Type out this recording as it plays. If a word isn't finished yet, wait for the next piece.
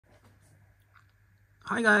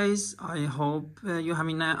Hi guys, I hope you're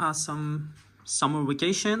having an awesome summer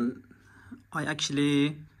vacation. I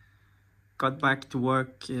actually got back to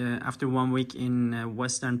work after 1 week in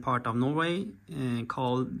western part of Norway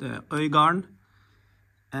called Øygarden.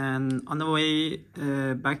 And on the way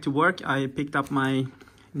back to work, I picked up my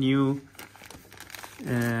new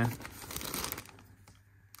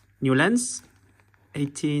lens,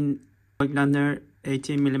 Voigtländer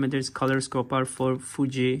 18mm color skopar for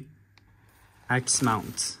Fuji X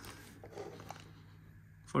mount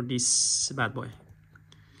for this bad boy.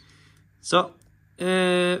 So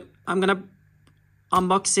I'm gonna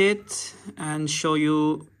unbox it and show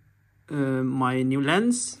you my new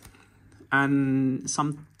lens and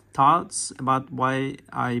some thoughts about why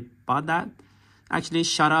I bought that. Actually,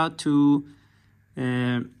 shout out to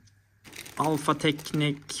Alpha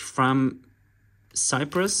Technic from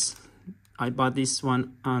Cyprus. I bought this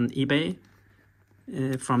one on eBay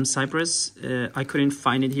from Cyprus. I couldn't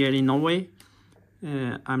find it here in Norway.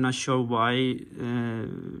 I'm not sure why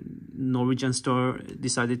Norwegian store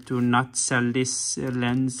decided to not sell this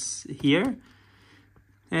lens here.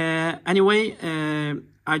 Anyway,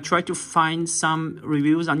 I tried to find some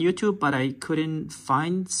reviews on YouTube, but I couldn't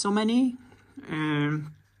find so many.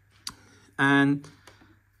 And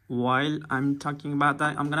while I'm talking about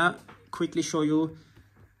that, I'm gonna quickly show you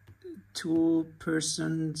two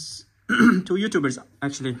YouTubers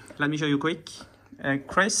actually. Let me show you quick.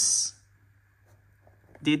 Chris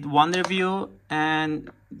did one review,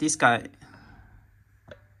 and this guy,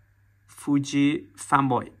 Fuji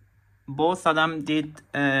Fanboy, both of them did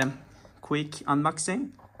a quick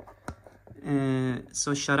unboxing.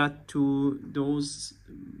 So shout out to those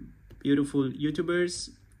beautiful YouTubers.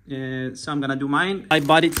 So I'm gonna do mine. I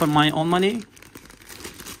bought it for my own money.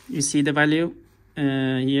 You see the value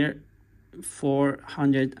here,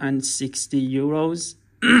 460 euros.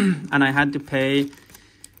 And I had to pay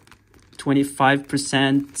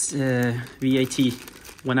 25% VAT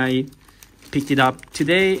when I picked it up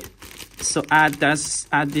today. So add this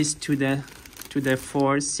to the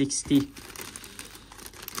 460.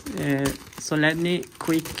 So let me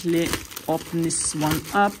quickly open this one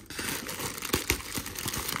up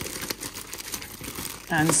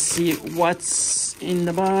and see what's in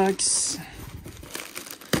the box.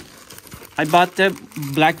 I bought the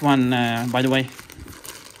black one, by the way,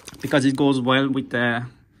 because it goes well with the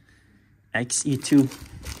XE2.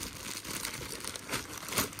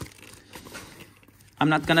 I'm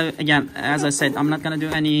not gonna, again, as I said, I'm not gonna do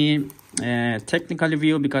any technical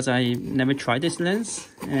review because I never tried this lens,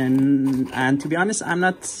 and to be honest, I'm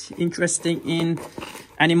not interested in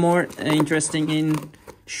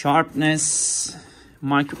sharpness,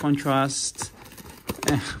 micro contrast,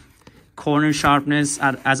 corner sharpness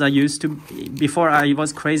as I used to. Before, I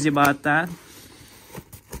was crazy about that.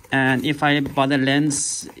 And if I bought a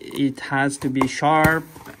lens, it has to be sharp.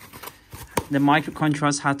 The micro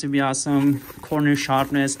contrast has to be awesome, corner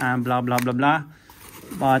sharpness, and blah blah blah blah.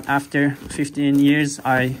 But after 15 years,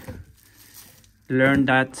 I learned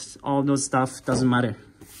that all those stuff doesn't matter.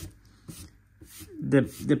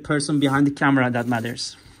 The person behind the camera that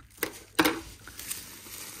matters.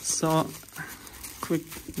 So quick,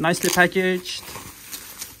 nicely packaged,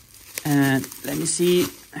 and let me see.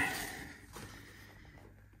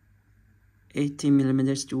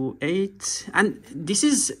 18mm to 8, and this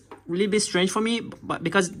is really bit strange for me, but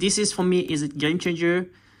because this is, for me, is a game changer.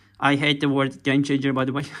 I hate the word game changer, by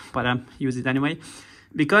the way, but I use it anyway,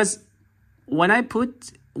 because when I'm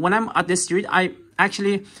at the street,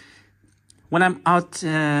 when I'm out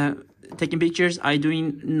taking pictures, I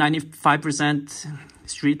doing 95%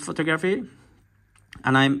 street photography,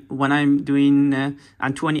 and when I'm doing and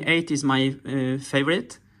 28 is my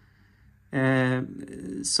favorite.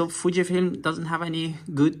 So Fujifilm doesn't have any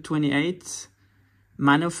good 28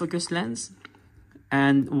 manual focus lens,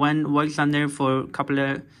 and when Voigtländer for a couple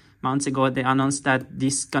of months ago they announced that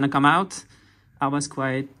this gonna come out, I was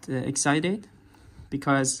quite excited,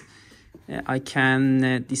 because I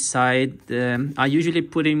can decide. I usually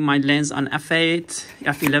put in my lens on f8,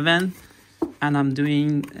 f11, and I'm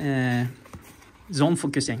doing zone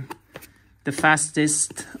focusing, the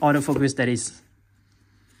fastest autofocus there is.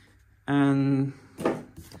 And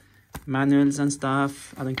manuals and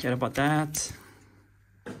stuff, I don't care about that.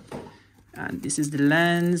 And this is the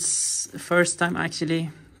lens. First time I actually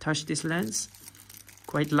touched this lens.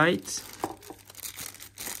 Quite light.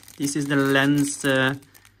 This is the lens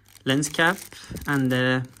cap and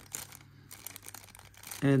the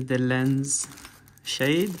lens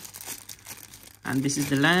shade. And this is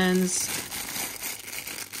the lens.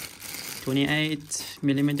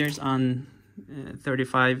 28mm on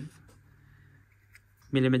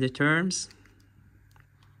 35mm terms.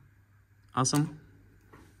 awesome.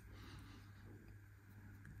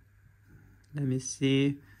 Let me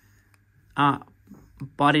see.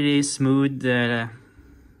 Body is smooth.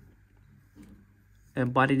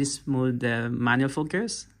 Body is smooth. Manual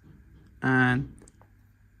focus, and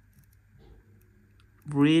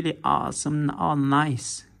really awesome. Oh,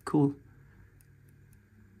 nice, cool.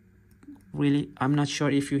 Really, I'm not sure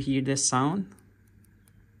if you hear the sound.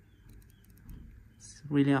 It's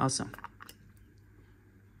really awesome.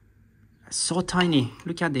 So tiny.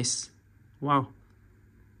 Look at this. Wow.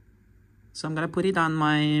 So I'm gonna put it on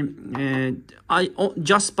my. I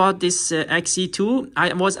just bought this XE2.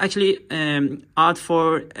 I was actually out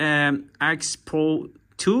for X Pro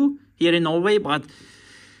 2 here in Norway, but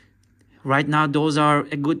right now those are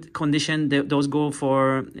a good condition. Those go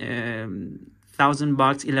for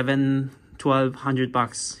 $1,000,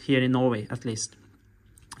 $1,200 here in Norway at least.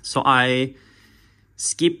 So I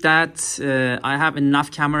skipped that. I have enough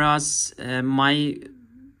cameras. My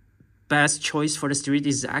best choice for the street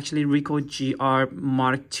is actually Ricoh GR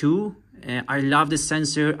Mark II. I love the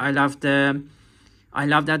sensor. I love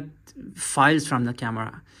that files from the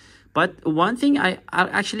camera. But one thing I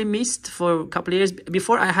actually missed for a couple of years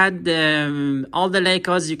before, I had all the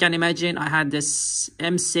Leicas you can imagine. I had this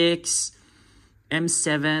M6,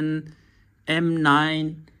 M7,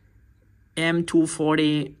 M9,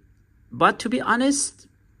 M240. But to be honest,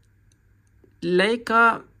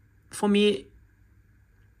 Leica for me,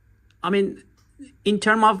 I mean, in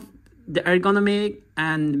terms of the ergonomic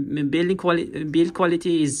and build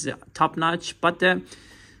quality is top notch, but the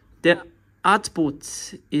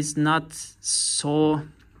output is not so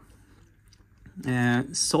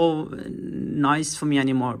nice for me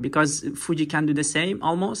anymore, because Fuji can do the same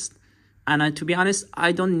almost. And to be honest,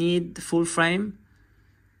 I don't need full frame,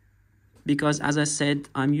 because as I said,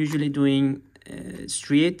 I'm usually doing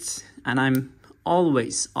street, and I'm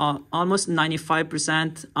always almost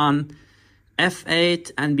 95% on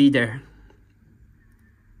F8 and be there.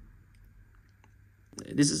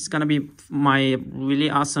 This is gonna be my really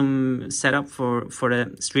awesome setup for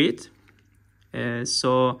the street.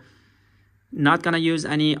 So not gonna use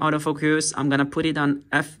any autofocus. I'm gonna put it on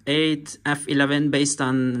F8, F11 based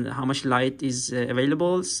on how much light is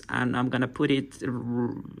available, and I'm gonna put it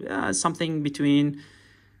something between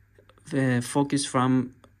focus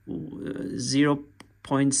from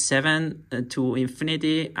 0.7 to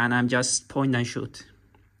infinity, and I'm just point and shoot.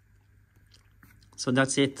 So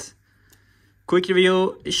that's it. Quick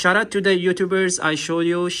review. Shout out to the YouTubers I showed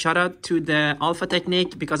you. Shout out to the Alpha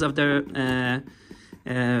Technique because of the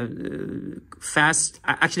fast.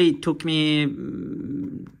 Actually, it took me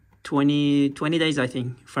 20 days, I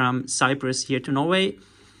think, from Cyprus here to Norway,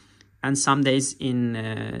 and some days in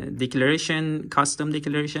declaration, custom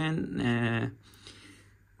declaration.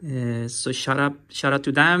 So shout out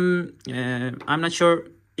to them. I'm not sure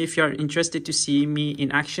if you're interested to see me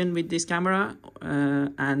in action with this camera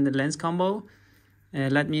and the lens combo.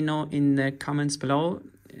 Let me know in the comments below.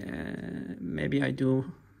 Maybe I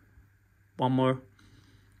do one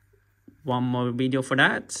more video for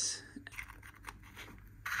that.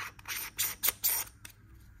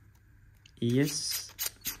 Yes,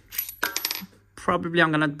 probably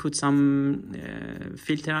I'm gonna put some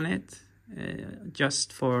filter on it,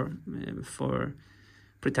 just for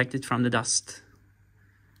protect it from the dust.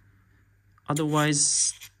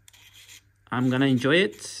 Otherwise, I'm gonna enjoy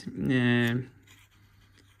it.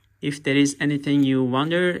 If there is anything you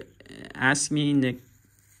wonder, ask me in the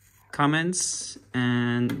comments.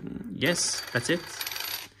 And yes, that's it.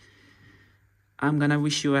 I'm gonna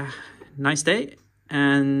wish you a nice day,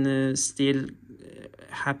 and still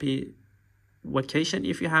happy vacation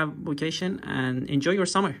if you have vacation, and enjoy your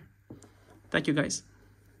summer. Thank you guys.